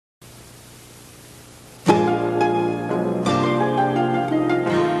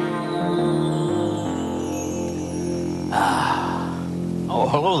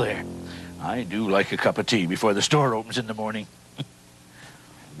hello there. I do like a cup of tea before the store opens in the morning.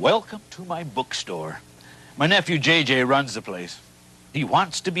 Welcome to my bookstore. My nephew JJ runs the place. He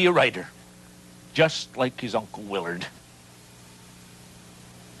wants to be a writer, just like his Uncle Willard.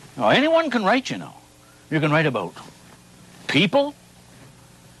 Now, anyone can write, you know. You can write about people,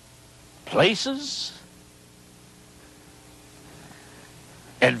 places,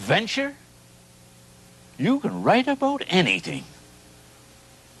 adventure. You can write about anything.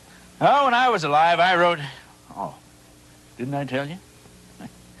 Oh, when I was alive, I wrote... Oh, didn't I tell you?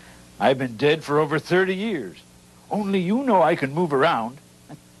 I've been dead for over 30 years. Only you know I can move around.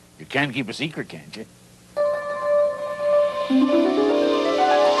 You can keep a secret, can't you?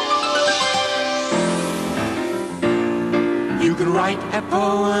 You can write a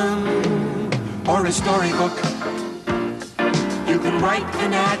poem or a storybook. You can write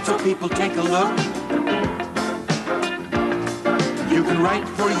an ad so people take a look. You can write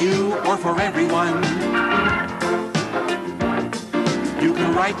for you or for everyone. You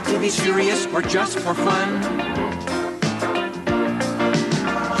can write to be serious or just for fun.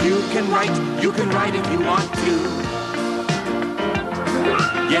 You can write if you want to.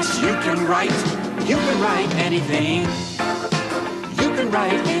 Yes, you can write anything. You can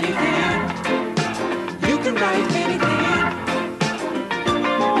write anything. You can write anything.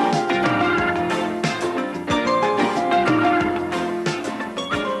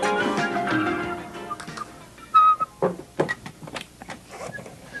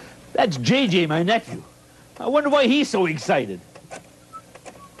 That's JJ, my nephew. I wonder why he's so excited.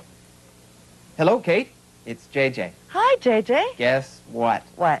 Hello, Kate. It's JJ. Hi, JJ. Guess what?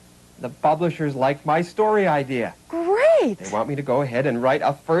 What? The publishers like my story idea. Great. They want me to go ahead and write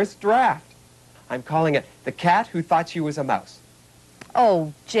a first draft. I'm calling it The Cat Who Thought She Was a Mouse.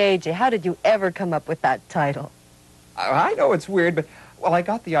 Oh, JJ, how did you ever come up with that title? I know it's weird, but, well, I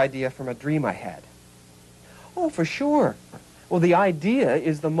got the idea from a dream I had. Oh, for sure. Well, the idea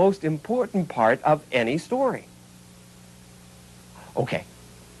is the most important part of any story. Okay.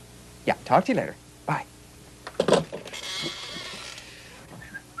 Yeah, talk to you later. Bye.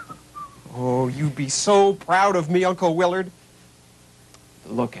 Oh, you'd be so proud of me, Uncle Willard.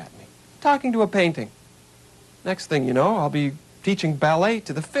 Look at me, talking to a painting. Next thing you know, I'll be teaching ballet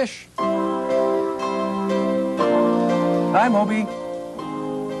to the fish. Hi, Moby.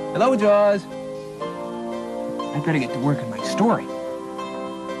 Hello, Jaws. I better get to work on my story.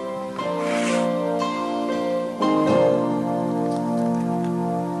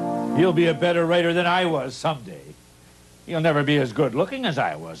 You'll be a better writer than I was someday. You'll never be as good looking as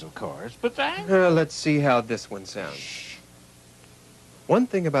I was, of course, but thanks. Let's see how this one sounds. Shh. One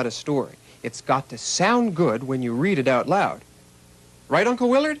thing about a story, it's got to sound good when you read it out loud. Right, Uncle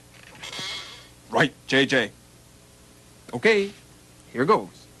Willard? Right, JJ. Okay, here goes.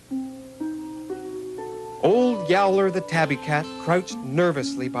 Old Yowler the tabby cat crouched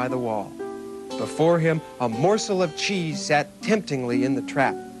nervously by the wall. Before him, a morsel of cheese sat temptingly in the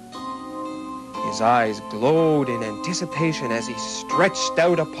trap. His eyes glowed in anticipation as he stretched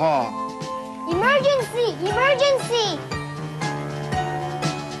out a paw. Emergency! Emergency!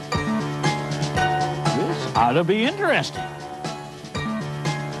 This ought to be interesting.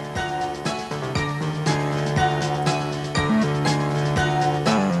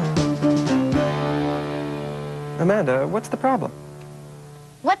 Amanda, what's the problem?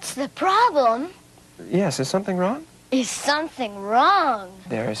 What's the problem? Yes, is something wrong? Is something wrong?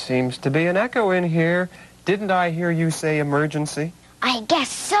 There seems to be an echo in here. Didn't I hear you say emergency? I guess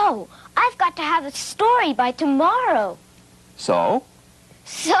so. I've got to have a story by tomorrow. So?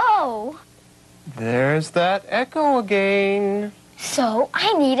 So? There's that echo again. So,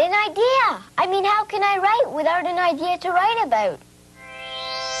 I need an idea. I mean, how can I write without an idea to write about?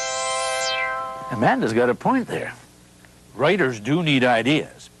 Amanda's got a point there. Writers do need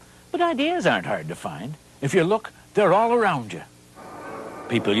ideas, but ideas aren't hard to find. If you look, they're all around you.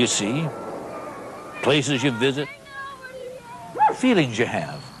 People you see, places you visit, feelings you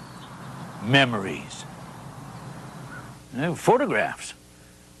have, memories, photographs.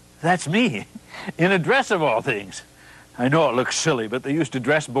 That's me, in a dress of all things. I know it looks silly, but they used to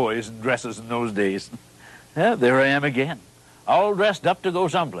dress boys in dresses in those days. Yeah, there I am again, all dressed up to go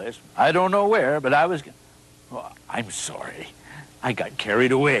someplace. I don't know where, but I was... Oh, I'm sorry. I got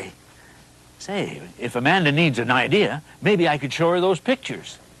carried away. Say, if Amanda needs an idea, maybe I could show her those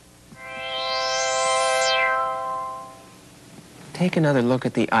pictures. Take another look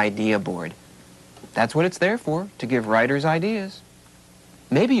at the idea board. That's what it's there for, to give writers ideas.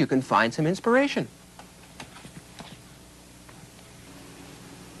 Maybe you can find some inspiration.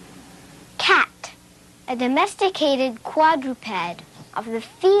 Cat, a domesticated quadruped. of the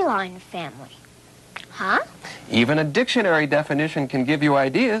feline family. Huh? Even a dictionary definition can give you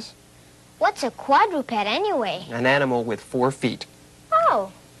ideas. What's a quadruped anyway? An animal with 4 feet.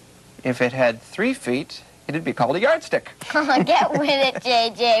 Oh. If it had 3 feet, it'd be called a yardstick. Get with it,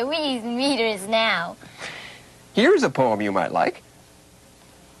 JJ. We use meters now. Here's a poem you might like.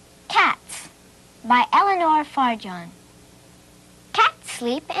 Cats by Eleanor Farjon. Cats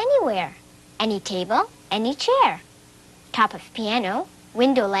sleep anywhere. Any table, any chair. Top of piano,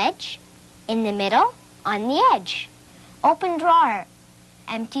 window ledge. In the middle, on the edge. Open drawer,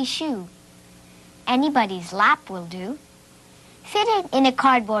 empty shoe. Anybody's lap will do. Fitted in a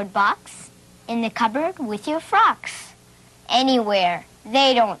cardboard box. In the cupboard with your frocks. Anywhere,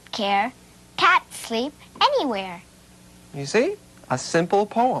 they don't care. Cats sleep anywhere. You see? A simple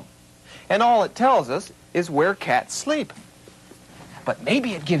poem. And all it tells us is where cats sleep. But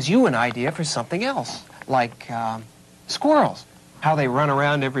maybe it gives you an idea for something else, like squirrels. How they run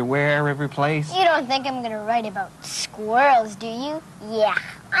around everywhere, every place. You don't think I'm going to write about squirrels, do you? Yeah,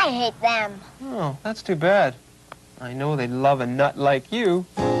 I hate them. Oh, that's too bad. I know they'd love a nut like you.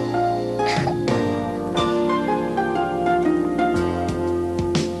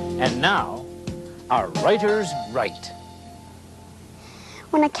 And now, our writers write.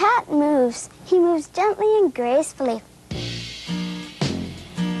 When a cat moves, he moves gently and gracefully.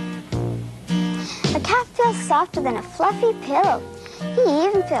 A cat feels softer than a fluffy pillow. He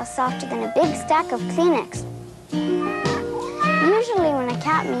even feels softer than a big stack of Kleenex. Usually when a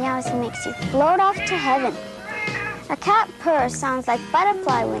cat meows, he makes you float off to heaven. A cat purr sounds like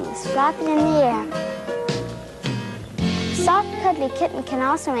butterfly wings flapping in the air. A soft, cuddly kitten can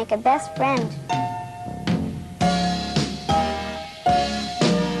also make a best friend.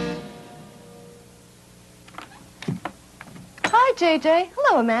 Hi, JJ.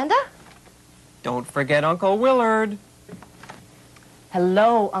 Hello, Amanda. Don't forget Uncle Willard.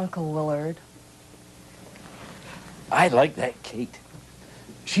 Hello, Uncle Willard. I like that Kate.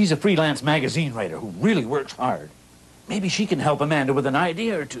 She's a freelance magazine writer who really works hard. Maybe she can help Amanda with an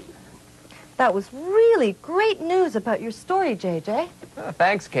idea or two. That was really great news about your story, JJ.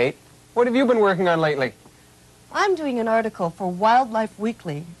 Thanks, Kate. What have you been working on lately? I'm doing an article for Wildlife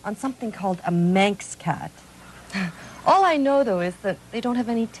Weekly on something called a Manx cat. All I know, though, is that they don't have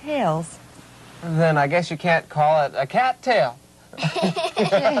any tails. Then I guess you can't call it a cat tail.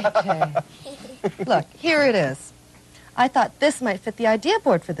 JJ. Look, here it is. I thought this might fit the idea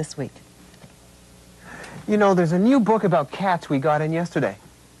board for this week. You know, there's a new book about cats we got in yesterday.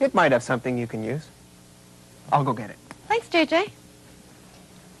 It might have something you can use. I'll go get it. Thanks, JJ.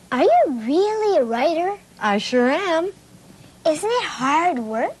 Are you really a writer? I sure am. Isn't it hard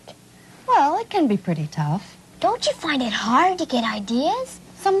work? Well, it can be pretty tough. Don't you find it hard to get ideas?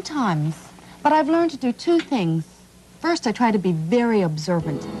 Sometimes. But I've learned to do 2 things. First, I try to be very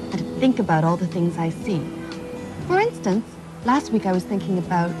observant and to think about all the things I see. For instance, last week I was thinking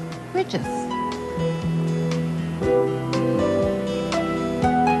about bridges.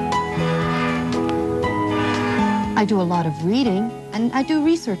 I do a lot of reading, and I do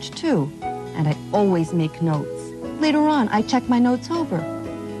research too. And I always make notes. Later on, I check my notes over.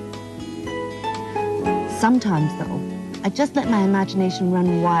 Sometimes, though, I just let my imagination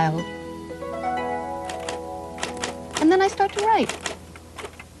run wild. And then I start to write.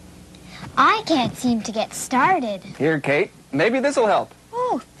 I can't seem to get started. Here, Kate. Maybe this'll help.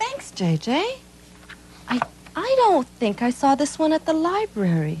 Oh, thanks, JJ. I don't think I saw this one at the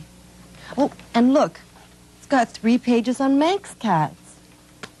library. Oh, and look. It's got 3 pages on Manx cats.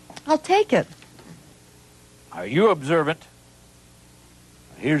 I'll take it. Are you observant?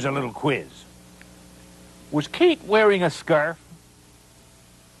 Here's a little quiz. Was Kate wearing a scarf?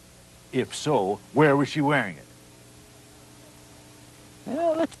 If so, where was she wearing it?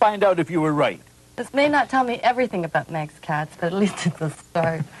 Well, let's find out if you were right. This may not tell me everything about Manx cats, but at least it's a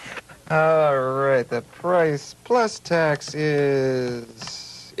start. All right, the price plus tax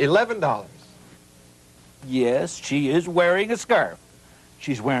is $11. Yes, she is wearing a scarf.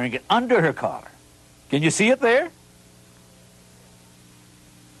 She's wearing it under her collar. Can you see it there?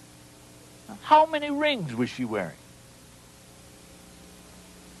 How many rings was she wearing?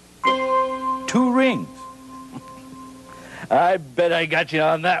 2 rings. I bet I got you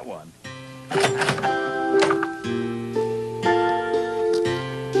on that one.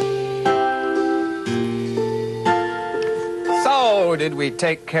 So, did we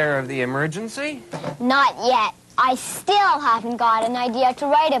take care of the emergency? Not yet. I still haven't got an idea to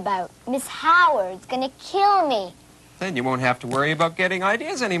write about. Miss Howard's gonna kill me. Then you won't have to worry about getting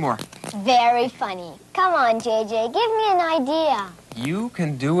ideas anymore. Very funny. Come on, JJ, give me an idea. You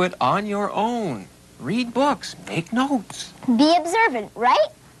can do it on your own. Read books. Make notes. Be observant, right?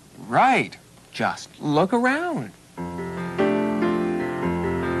 Right. Just look around.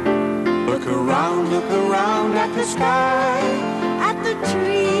 Look around at the sky, At the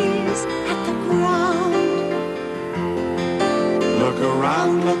trees, at the ground. look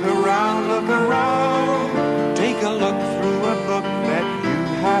around, look around, look around. Take a look through a book that you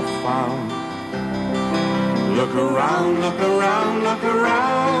have found. Look around, look around, look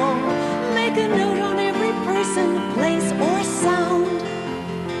around. Make a note on every person, place, or sound.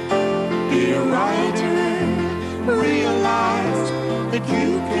 Be a writer, realize that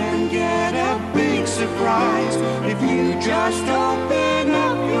you can get a big surprise if you just open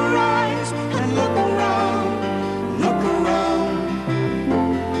up your eyes and look around, look around.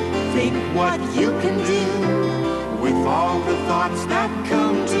 Think what you can do with all the thoughts that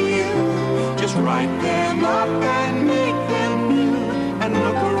come to you. Just write them up and make them new and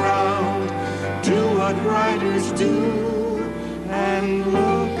look around. Do what writers do and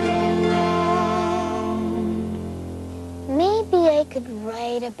look around. Maybe I could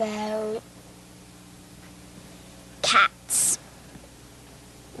write about cats.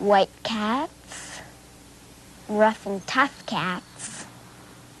 White cats, rough and tough cats.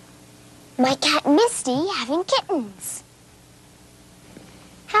 My cat Misty having kittens.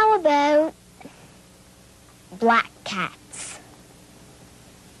 How about black cats?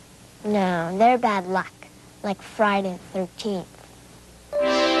 No, they're bad luck, like Friday the 13th.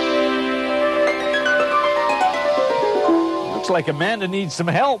 Looks like Amanda needs some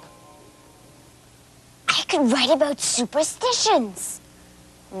help. I could write about superstitions.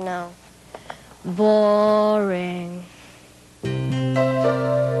 No. Boring.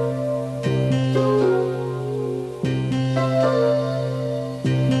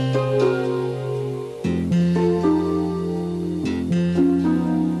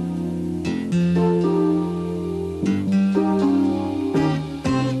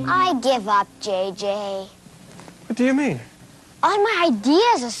 I give up, JJ. What do you mean? All my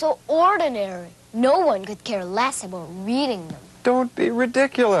ideas are so ordinary. No one could care less about reading them. Don't be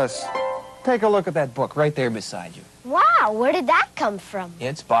ridiculous. Take a look at that book right there beside you. Wow, where did that come from?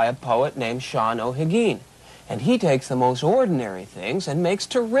 It's by a poet named Sean O'Higgin. And he takes the most ordinary things and makes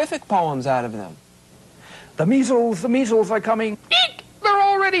terrific poems out of them. The measles are coming. Eek! They're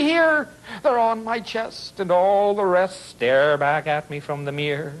already here. They're on my chest, and all the rest stare back at me from the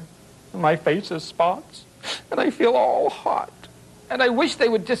mirror. My face is spots, and I feel all hot. And I wish they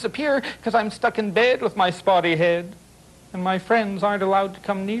would disappear, because I'm stuck in bed with my spotty head, and my friends aren't allowed to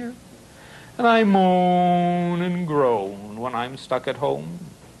come near. And I moan and groan when I'm stuck at home,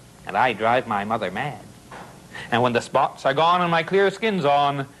 and I drive my mother mad. And when the spots are gone and my clear skin's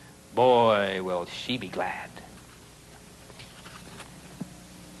on, boy, will she be glad.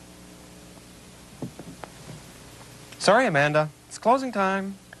 Sorry, Amanda. It's closing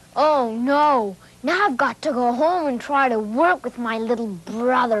time. Oh, no. Now I've got to go home and try to work with my little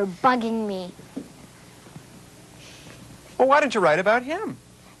brother bugging me. Well, why don't you write about him?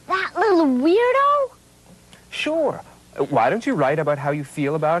 That little weirdo? Sure. Why don't you write about how you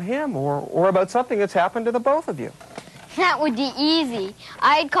feel about him or about something that's happened to the both of you? That would be easy.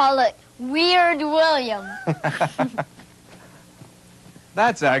 I'd call it Weird William.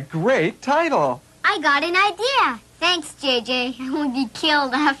 That's a great title. I got an idea. Thanks, JJ. I won't be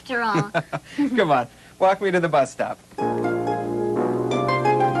killed after all. Come on, walk me to the bus stop.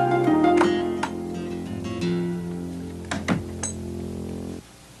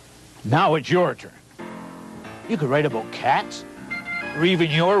 Now it's your turn. You could write about cats, or even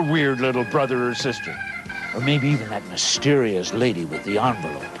your weird little brother or sister, or maybe even that mysterious lady with the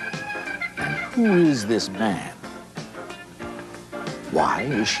envelope. And who is this man? Why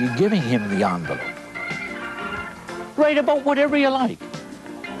is she giving him the envelope? Write about whatever you like.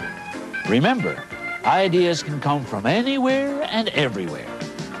 Remember, ideas can come from anywhere and everywhere,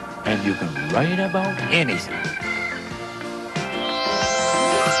 and you can write about anything.